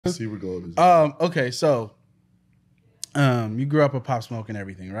See, regardless. Okay, so you grew up with Pop Smoke and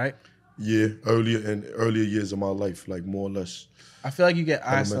everything, right? Yeah, earlier years of my life, like more or less. I feel like you get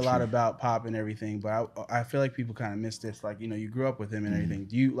asked a lot Elementary. about Pop and everything, but I feel like people kind of miss this. Like, you grew up with him and everything.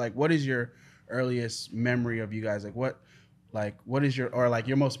 Do you like what is your earliest memory of you guys? What is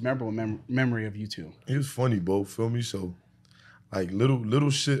your most memorable memory of you two? It was funny, bro. Feel me? So, like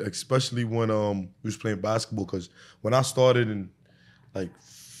little shit, especially when we was playing basketball. Cause when I started in like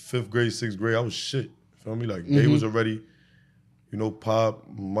 5th grade, 6th grade, I was shit. Feel me? Like they was already, Pop,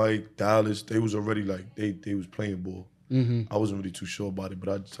 Mike, Dallas. They was already like they was playing ball. I wasn't really too sure about it, but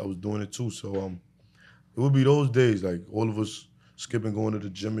I was doing it too. So it would be those days, like all of us skipping, going to the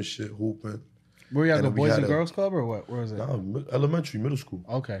gym and shit, hooping. Were you at And the then we Boys had and a- Girls Club or what? Where was it? Nah, elementary, middle school.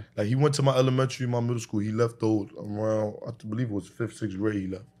 Okay. Like he went to my elementary, my middle school. He left though around, I believe it was 5th, 6th grade he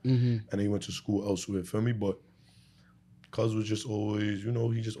left. And he went to school elsewhere, feel me? But cuz was just always,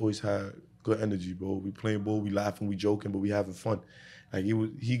 he just always had good energy, bro. We playing ball, we laughing, we joking, but we having fun. Like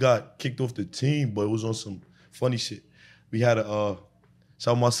he got kicked off the team, but it was on some funny shit. We had shout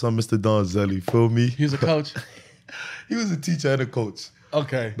out my son, Mr. Don Zelly, feel me? He was a coach. He was a teacher and a coach.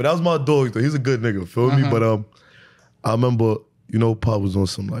 Okay. But that was my dog, though. He's a good nigga, feel me? But I remember, Pop was on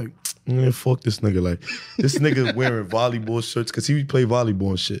some like, man, fuck this nigga. Like, this nigga wearing volleyball shirts, because he play volleyball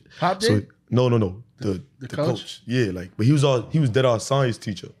and shit. Pop did? No. The coach? Yeah, like, but he was dead our science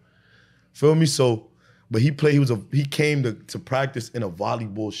teacher. Feel me? So, but he came to practice in a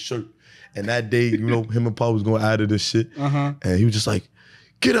volleyball shirt. And that day, him and Pop was going at it and shit. And he was just like,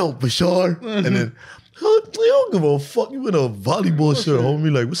 get out, Bashar. And then, I don't give a fuck. You in a volleyball shirt, homie.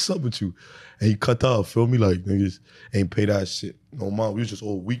 Like, what's up with you? And he cut out, feel me? Like, niggas ain't pay that shit. No, man, we was just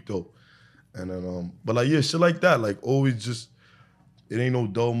all weak, though. And then, but like, yeah, shit like that. Like, always just, it ain't no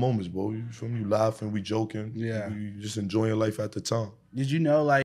dull moments, bro. You feel me? You laughing, we joking. Yeah. You just enjoying life at the time. Did you know, like,